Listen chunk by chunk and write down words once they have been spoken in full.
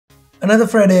Another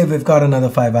Friday, we've got another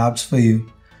 5 apps for you.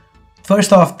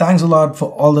 First off, thanks a lot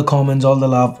for all the comments, all the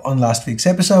love on last week's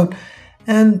episode.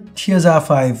 And here's our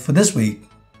 5 for this week.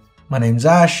 My name's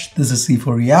Ash, this is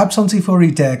C4E Apps on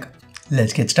C4E Tech.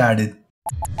 Let's get started.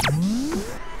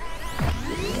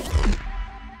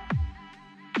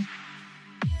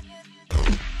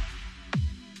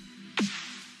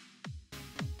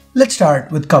 Let's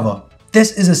start with Cover.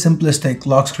 This is a simplistic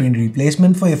lock screen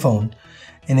replacement for your phone.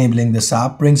 Enabling this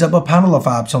app brings up a panel of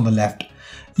apps on the left.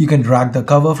 You can drag the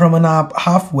cover from an app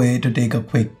halfway to take a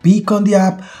quick peek on the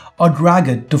app or drag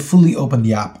it to fully open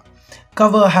the app.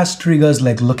 Cover has triggers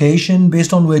like location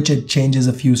based on which it changes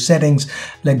a few settings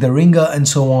like the ringer and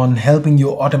so on, helping you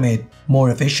automate more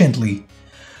efficiently.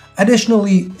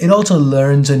 Additionally, it also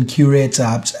learns and curates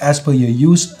apps as per your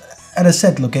use at a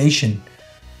set location.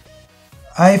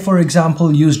 I, for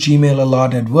example, use Gmail a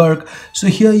lot at work, so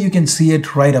here you can see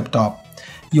it right up top.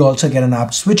 You also get an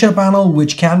app switcher panel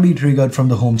which can be triggered from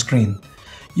the home screen.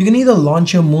 You can either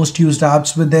launch your most used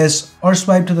apps with this or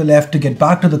swipe to the left to get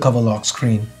back to the cover lock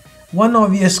screen. One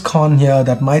obvious con here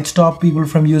that might stop people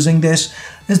from using this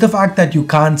is the fact that you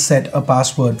can't set a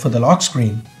password for the lock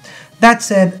screen. That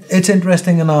said, it's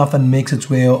interesting enough and makes its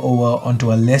way over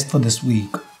onto our list for this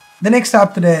week. The next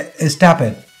app today is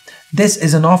Tappet. This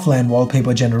is an offline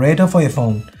wallpaper generator for your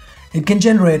phone. It can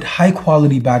generate high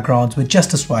quality backgrounds with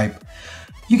just a swipe.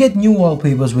 You get new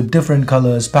wallpapers with different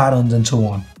colors, patterns, and so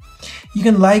on. You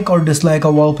can like or dislike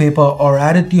a wallpaper or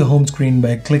add it to your home screen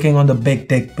by clicking on the big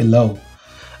tick below.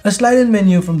 A slide-in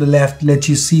menu from the left lets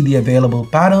you see the available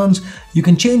patterns. You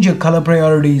can change your color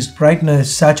priorities,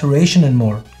 brightness, saturation, and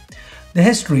more. The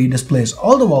history displays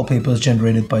all the wallpapers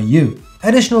generated by you.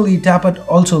 Additionally, Tappet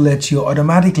also lets you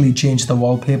automatically change the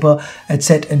wallpaper at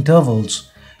set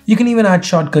intervals. You can even add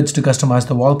shortcuts to customize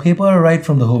the wallpaper right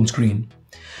from the home screen.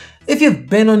 If you've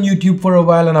been on YouTube for a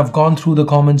while and have gone through the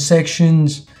comment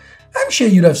sections, I'm sure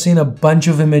you'd have seen a bunch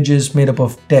of images made up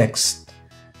of text.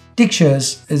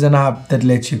 TextPictures is an app that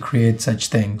lets you create such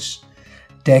things.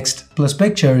 Text plus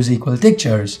pictures equal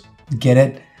pictures. Get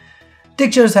it?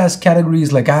 TextPictures has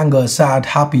categories like anger, sad,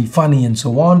 happy, funny, and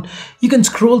so on. You can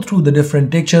scroll through the different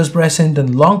pictures present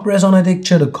and long press on a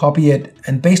picture to copy it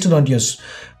and paste it onto your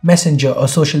messenger or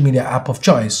social media app of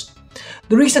choice.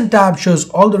 The recent tab shows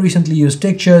all the recently used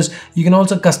pictures. You can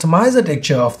also customize a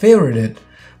picture or favorite it.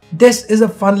 This is a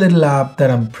fun little app that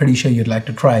I'm pretty sure you'd like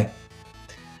to try.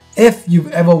 If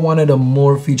you've ever wanted a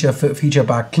more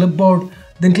feature-packed clipboard,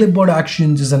 then Clipboard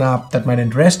Actions is an app that might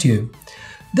interest you.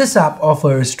 This app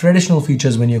offers traditional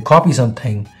features when you copy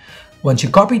something. Once you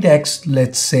copy text,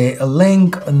 let's say a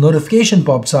link, a notification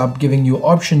pops up giving you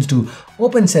options to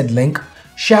open said link,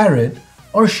 share it,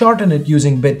 or shorten it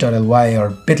using bit.ly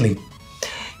or bit.ly.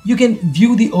 You can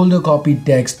view the older copied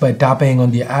text by tapping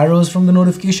on the arrows from the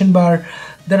notification bar.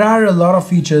 There are a lot of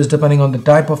features depending on the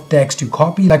type of text you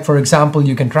copy, like for example,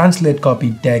 you can translate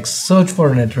copied text, search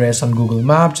for an address on Google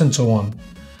Maps, and so on.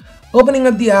 Opening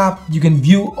up the app, you can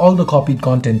view all the copied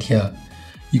content here.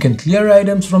 You can clear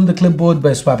items from the clipboard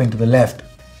by swiping to the left.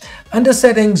 Under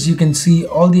settings, you can see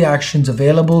all the actions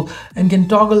available and can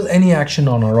toggle any action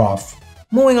on or off.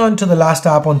 Moving on to the last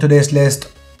app on today's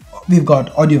list, we've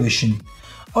got AudioVision.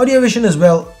 AudioVision is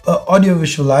an audio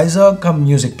visualizer cum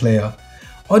music player.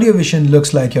 AudioVision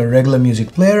looks like your regular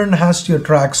music player and has your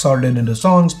tracks sorted into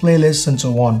songs, playlists, and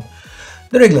so on.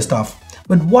 The regular stuff.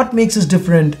 But what makes this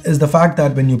different is the fact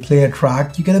that when you play a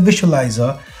track, you get a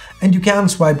visualizer and you can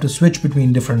swipe to switch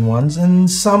between different ones, and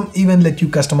some even let you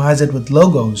customize it with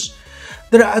logos.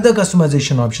 There are other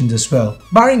customization options as well.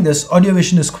 Barring this,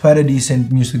 AudioVision is quite a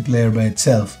decent music player by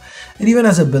itself. It even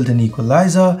has a built-in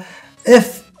equalizer.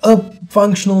 If a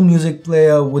functional music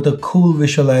player with a cool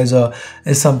visualizer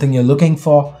is something you're looking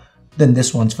for, then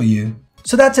this one's for you.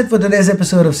 So that's it for today's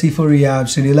episode of C4E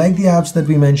Apps. Did you like the apps that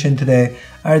we mentioned today?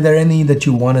 Are there any that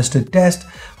you want us to test?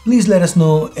 Please let us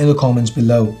know in the comments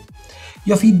below.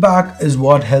 Your feedback is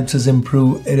what helps us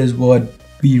improve. It is what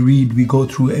we read, we go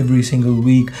through every single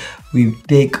week. We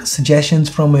take suggestions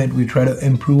from it. We try to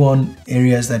improve on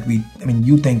areas that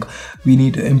you think we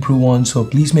need to improve on. So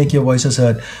please make your voices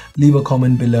heard. Leave a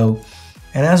comment below.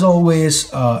 And as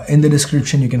always, in the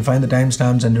description, you can find the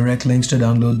timestamps and direct links to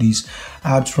download these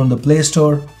apps from the Play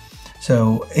Store.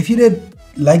 So if you did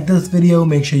like this video,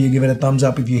 make sure you give it a thumbs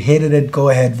up. If you hated it, go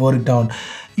ahead, vote it down.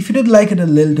 If you did like it a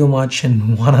little too much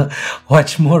and wanna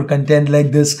watch more content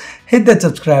like this, hit that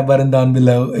subscribe button down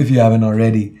below if you haven't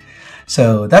already.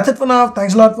 So that's it for now.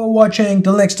 Thanks a lot for watching.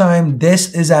 Till next time,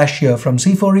 this is Ash here from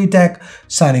C4E Tech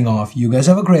signing off. You guys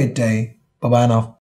have a great day. Bye-bye now.